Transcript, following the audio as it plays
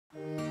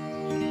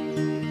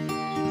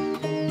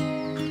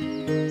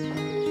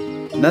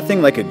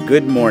Nothing like a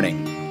good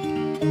morning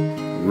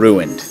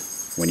ruined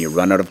when you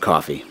run out of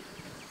coffee.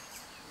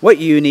 What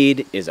you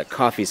need is a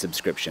coffee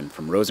subscription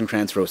from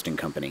Crantz Roasting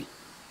Company.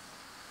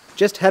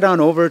 Just head on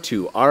over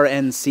to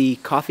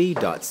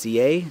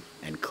rnccoffee.ca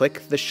and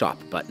click the shop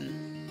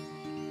button.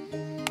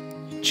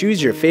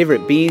 Choose your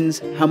favorite beans,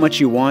 how much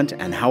you want,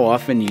 and how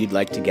often you'd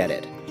like to get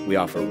it. We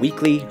offer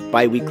weekly,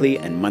 bi-weekly,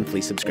 and monthly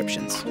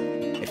subscriptions.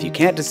 If you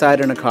can't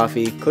decide on a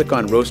coffee, click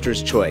on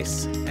Roaster's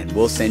Choice, and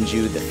we'll send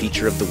you the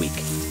feature of the week.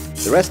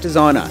 The rest is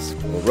on us.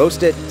 We'll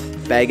roast it,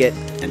 bag it,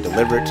 and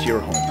deliver it to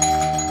your home.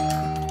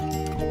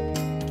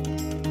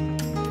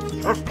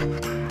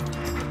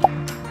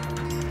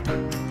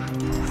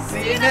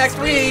 See you next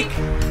week!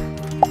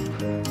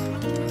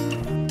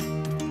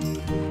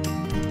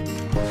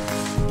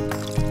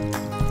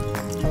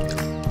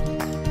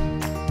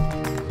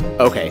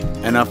 Okay,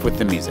 enough with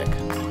the music.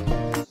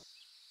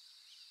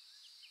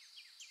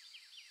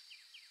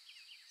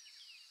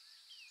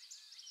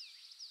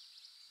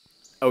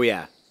 Oh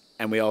yeah,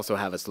 and we also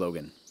have a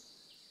slogan.